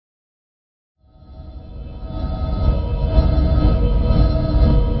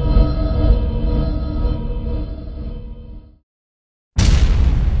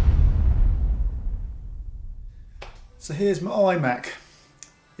So here's my iMac.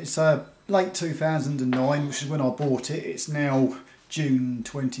 It's late 2009, which is when I bought it. It's now June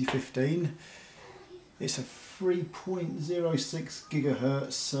 2015. It's a 3.06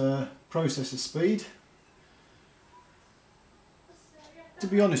 gigahertz processor speed. To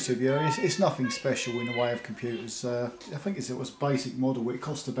be honest with you, it's nothing special in the way of computers. I think it was a basic model. It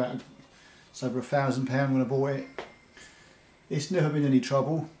cost about it's over £1,000 when I bought it. It's never been any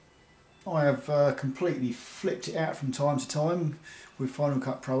trouble. I have completely flipped it out from time to time with Final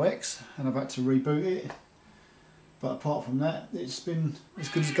Cut Pro X, and I've had to reboot it. But apart from that, it's been as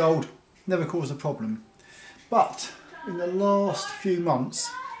good as gold. Never caused a problem. But in the last few months,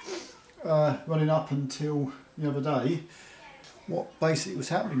 running up until the other day, what basically was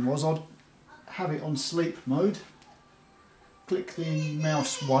happening was I'd have it on sleep mode, click the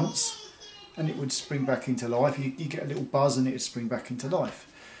mouse once, and it would spring back into life. You get a little buzz and it would spring back into life.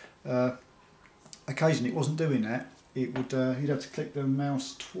 Occasionally it wasn't doing that. It would you'd have to click the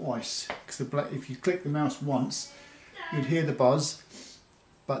mouse twice, because if you click the mouse once, you'd hear the buzz,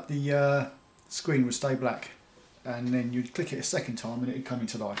 but the screen would stay black, and then you'd click it a second time and it would come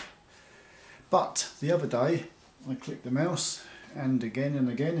into life. But the other day I clicked the mouse, and again and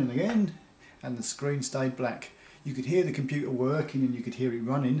again and again, and the screen stayed black. You could hear the computer working and you could hear it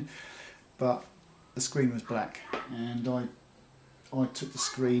running, but the screen was black. And I took the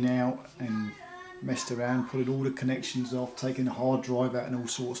screen out and messed around, putting all the connections off, taking the hard drive out and all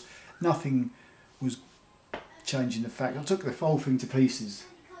sorts. Nothing was changing the fact. I took the whole thing to pieces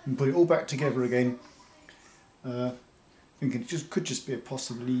and put it all back together again, thinking it could just be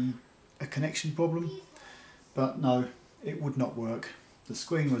possibly a connection problem, but no, it would not work. The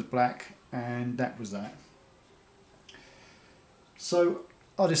screen was black, and that was that. So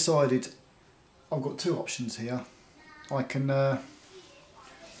I decided I've got two options here. I can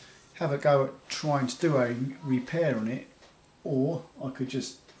have a go at trying to do a repair on it, or I could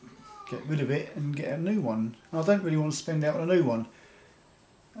just get rid of it and get a new one. And I don't really want to spend out on a new one.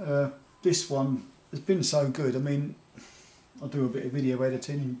 This one has been so good. I mean, I do a bit of video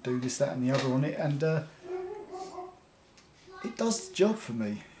editing, do this, that and the other on it, and it does the job for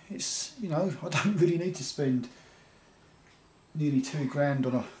me. It's, you know, I don't really need to spend nearly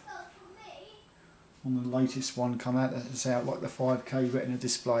 £2 on the latest one come out that's out, like the 5K Retina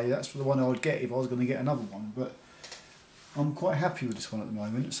display. That's the one I would get if I was going to get another one, but I'm quite happy with this one at the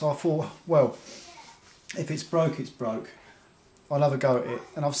moment. So I thought, well, if it's broke, it's broke. I'll have a go at it.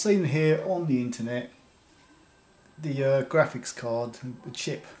 And I've seen here on the internet the graphics card, the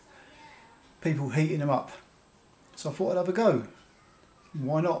chip, people heating them up. So I thought I'd have a go.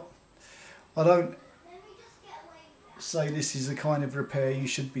 Why not? I don't say this is the kind of repair you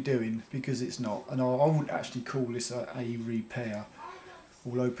should be doing, because it's not, and I wouldn't actually call this a repair,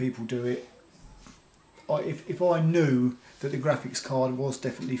 although people do it. If I knew that the graphics card was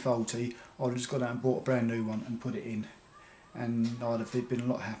definitely faulty, I'd have just gone out and bought a brand new one and put it in, and I'd have been a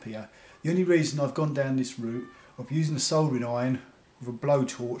lot happier. The only reason I've gone down this route of using a soldering iron with a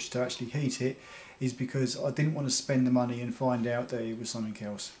blowtorch to actually heat it is because I didn't want to spend the money and find out that it was something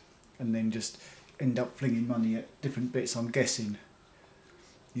else, and then just end up flinging money at different bits. I'm guessing.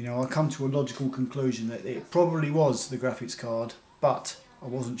 You know, I come to a logical conclusion that it probably was the graphics card, but I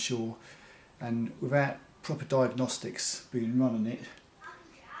wasn't sure, and without proper diagnostics being run on it,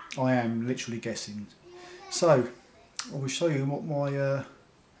 I am literally guessing. So I will show you what my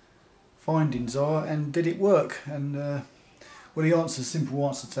findings are, and did it work? And well, the simple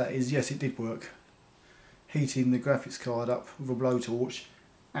answer to that is yes, it did work. Heating the graphics card up with a blowtorch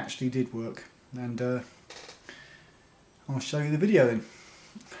actually did work, and I'll show you the video then.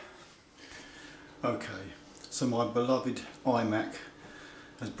 Okay, so my beloved iMac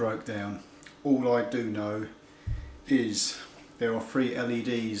has broke down. All I do know is there are 3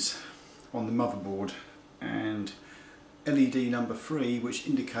 LEDs on the motherboard, and LED number 3, which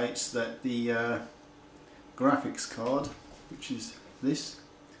indicates that the graphics card, which is this,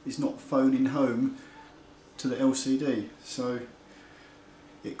 is not phoning home to the LCD. So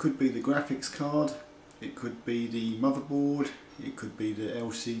it could be the graphics card, it could be the motherboard, it could be the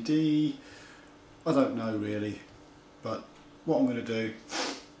LCD, I don't know really. But what I'm going to do,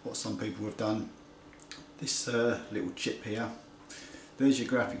 what some people have done, this little chip here, there's your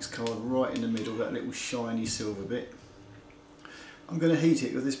graphics card right in the middle, that little shiny silver bit. I'm going to heat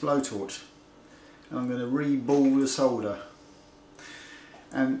it with this blowtorch, and I'm going to reball the solder.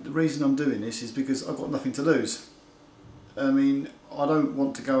 And the reason I'm doing this is because I've got nothing to lose. I mean, I don't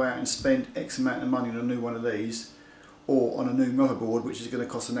want to go out and spend X amount of money on a new one of these, or on a new motherboard, which is going to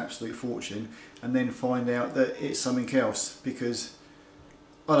cost an absolute fortune, and then find out that it's something else, because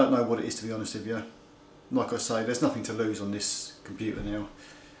I don't know what it is, to be honest with you. like I say, there's nothing to lose on this computer now.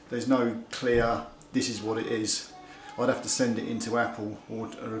 There's no clear, this is what it is. I'd have to send it into Apple or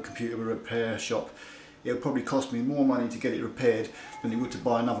a computer repair shop. It would probably cost me more money to get it repaired than it would to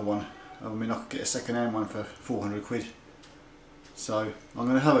buy another one. I mean, I could get a second-hand one for 400 quid. So I'm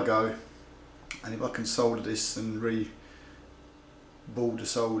going to have a go, and if I can solder this and re-ball the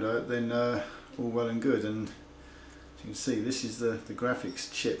solder, then all well and good. And as you can see, this is the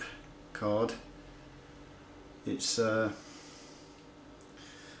graphics chip card. It's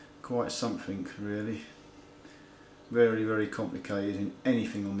quite something, really. Very, very complicated, and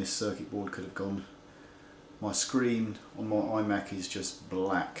anything on this circuit board could have gone. My screen on my iMac is just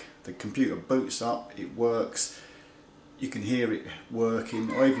black. The computer boots up, it works, you can hear it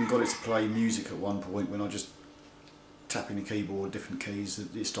working. I even got it to play music at one point when I just tapping the keyboard, different keys,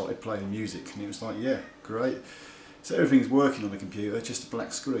 it started playing music, and it was like, yeah, great. So everything's working on the computer, just a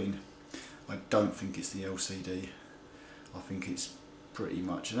black screen. I don't think it's the LCD. I think it's pretty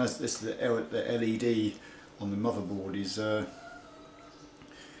much, and as this the LED on the motherboard is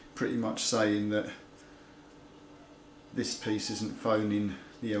pretty much saying that this piece isn't phoning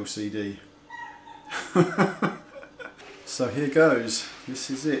the LCD. So here goes, this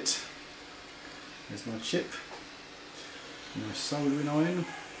is it. There's my chip, my soldering iron,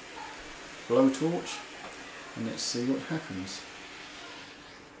 blowtorch, and let's see what happens.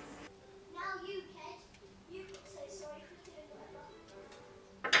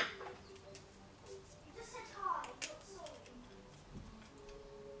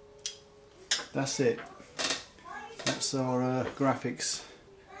 That's it. That's our graphics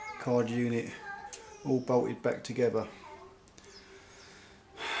card unit all bolted back together.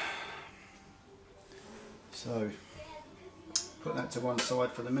 So put that to one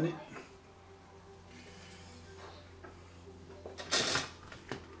side for the minute.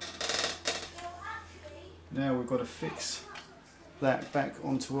 Now we've got to fix that back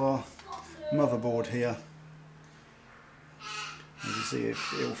onto our motherboard here. As you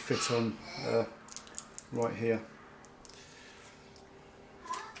see, it'll fit on right here.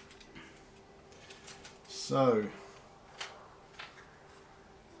 So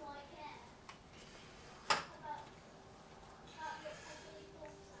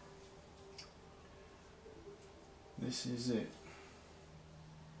this is it.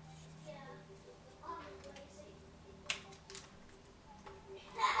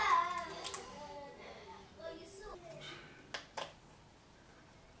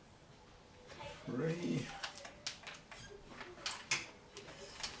 Three.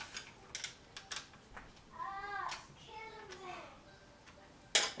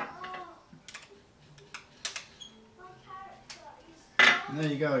 And there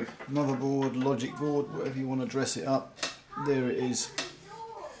you go, motherboard, logic board, whatever you want to dress it up. There it is,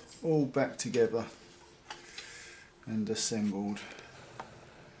 all back together and assembled.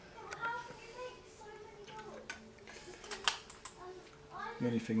 The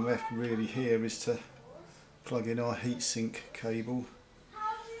only thing left really here is to plug in our heatsink cable,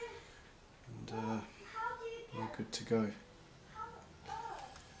 and we're good to go.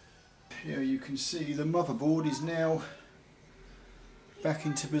 Here you can see the motherboard is now back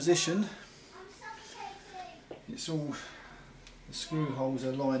into position. It's all, the screw holes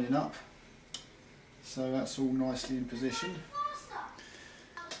are lining up, so that's all nicely in position.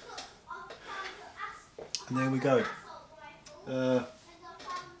 And there we go.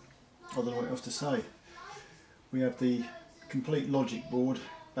 I don't know what else to say. We have the complete logic board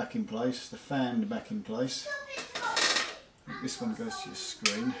back in place, the fan back in place. This one goes to your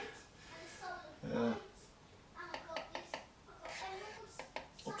screen.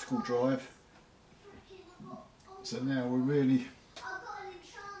 Optical drive. So now we're really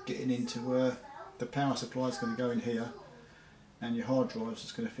getting into the power supply is going to go in here, and your hard drive is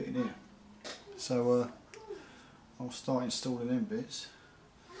just going to fit in here. So I'll start installing them bits.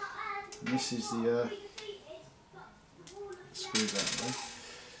 And this is the screw that way.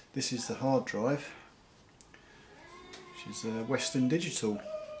 This is the hard drive, which is a Western Digital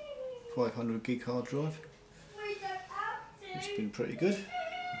 500 gig hard drive. It's been pretty good,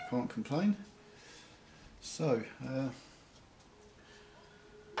 I can't complain. So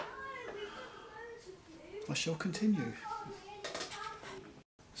I shall continue.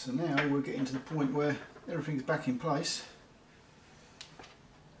 So now we're getting to the point where everything's back in place.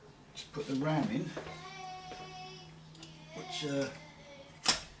 Just put the RAM in, which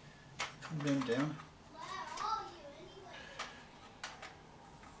pull them down.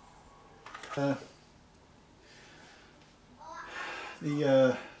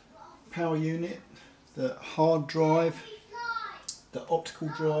 The power unit, the hard drive, the optical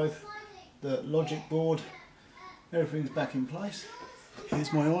drive, the logic board, everything's back in place.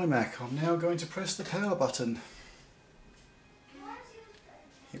 Here's my iMac. I'm now going to press the power button.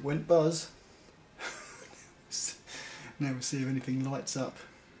 It went buzz. Now we'll see if anything lights up.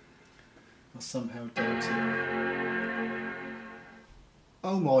 I somehow doubt it.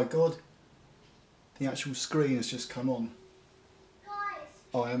 Oh my god! The actual screen has just come on.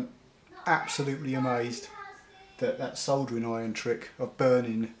 I am absolutely amazed that that soldering iron trick of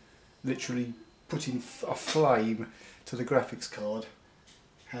burning, literally putting a flame to the graphics card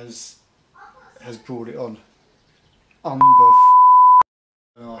has brought it on. I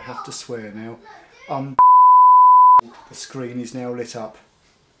have to swear now. The screen is now lit up.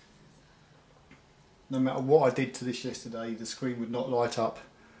 No matter what I did to this yesterday, the screen would not light up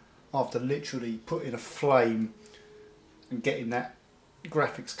after literally putting a flame and getting that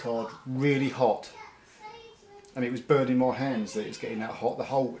graphics card really hot. And it was burning my hands that it was getting that hot. The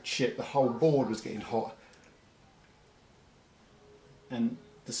whole board was getting hot. And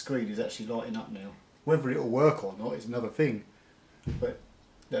the screen is actually lighting up now. Whether it'll work or not is another thing. But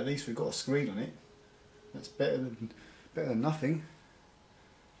at least we've got a screen on it. That's better than nothing.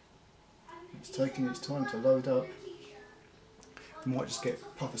 It's taking its time to load up. I might just get a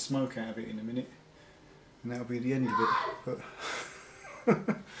puff of smoke out of it in a minute, and that'll be the end of it.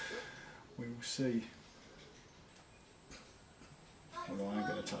 But we will see. Well, I ain't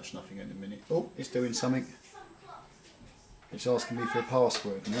going to touch nothing in a minute. Oh, it's doing something. It's asking me for a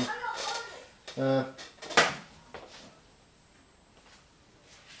password now.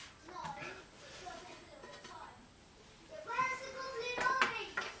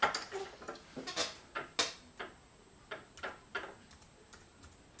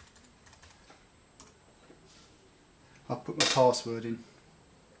 I'll put my password in.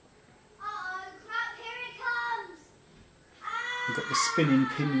 Oh crap, here it comes! We've got the spinning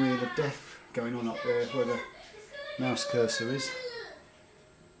pinwheel of death going on up there where the mouse cursor is.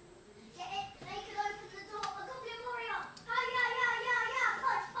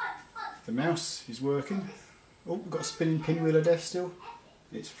 The mouse is working. Oh, we've got a spinning pinwheel of death still.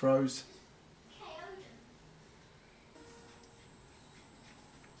 It's froze.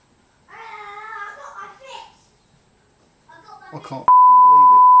 I can't fucking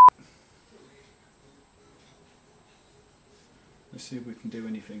believe it. Let's see if we can do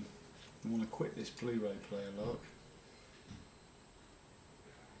anything. I want to quit this Blu-ray player, Lark.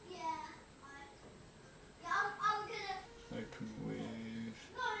 Open with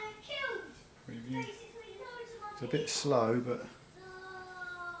preview. It's a bit slow, but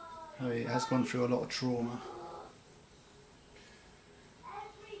it has gone through a lot of trauma.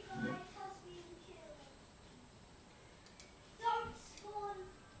 Yep.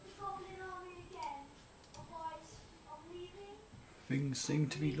 Things seem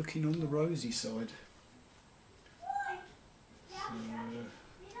to be looking on the rosy side. So,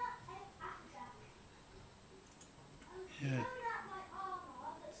 yeah.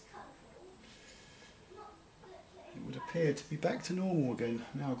 It would appear to be back to normal again.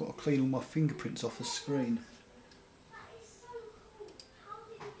 Now I've got to clean all my fingerprints off the screen.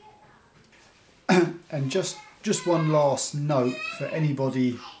 And just one last note for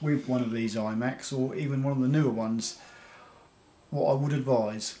anybody with one of these iMacs or even one of the newer ones. What I would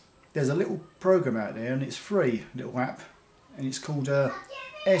advise, there's a little program out there and it's free, little app, and it's called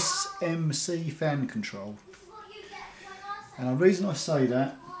SMC fan control. And the reason I say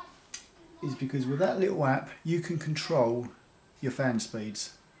that is because with that little app you can control your fan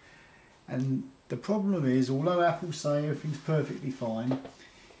speeds. And the problem is, although Apple say everything's perfectly fine,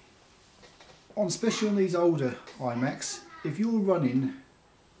 especially on these older iMacs, if you're running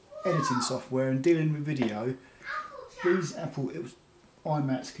editing software and dealing with video, these Apple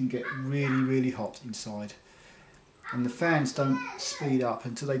iMacs can get really hot inside, and the fans don't speed up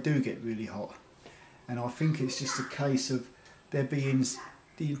until they do get really hot. And I think it's just a case of the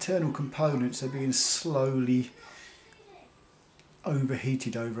internal components are being slowly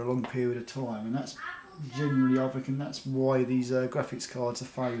overheated over a long period of time, and that's generally, I reckon, that's why these graphics cards are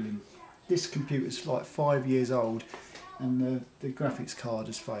failing. This computer's like 5 years old and the graphics card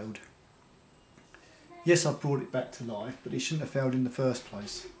has failed. Yes, I brought it back to life, but it shouldn't have failed in the first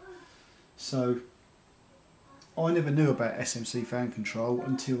place. So I never knew about SMC fan control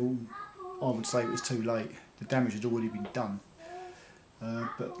until I would say it was too late. The damage had already been done.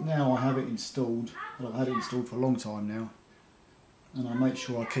 But now I have it installed. Well, I've had it installed for a long time now, and I make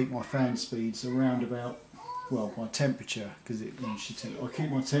sure I keep my fan speeds around about, well, my temperature, because I keep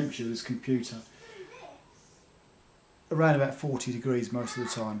my temperature of this computer around about 40 degrees most of the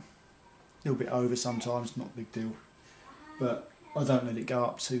time. A little bit over sometimes, not a big deal. But I don't let it go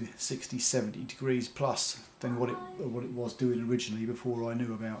up to 60, 70 degrees plus than what it was doing originally before I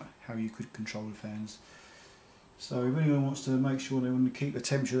knew about how you could control the fans. So if anyone wants to make sure they want to keep the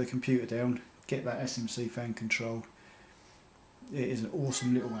temperature of the computer down, get that SMC fan controlled. It is an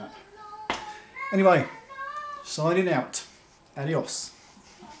awesome little app. Anyway, signing out. Adios.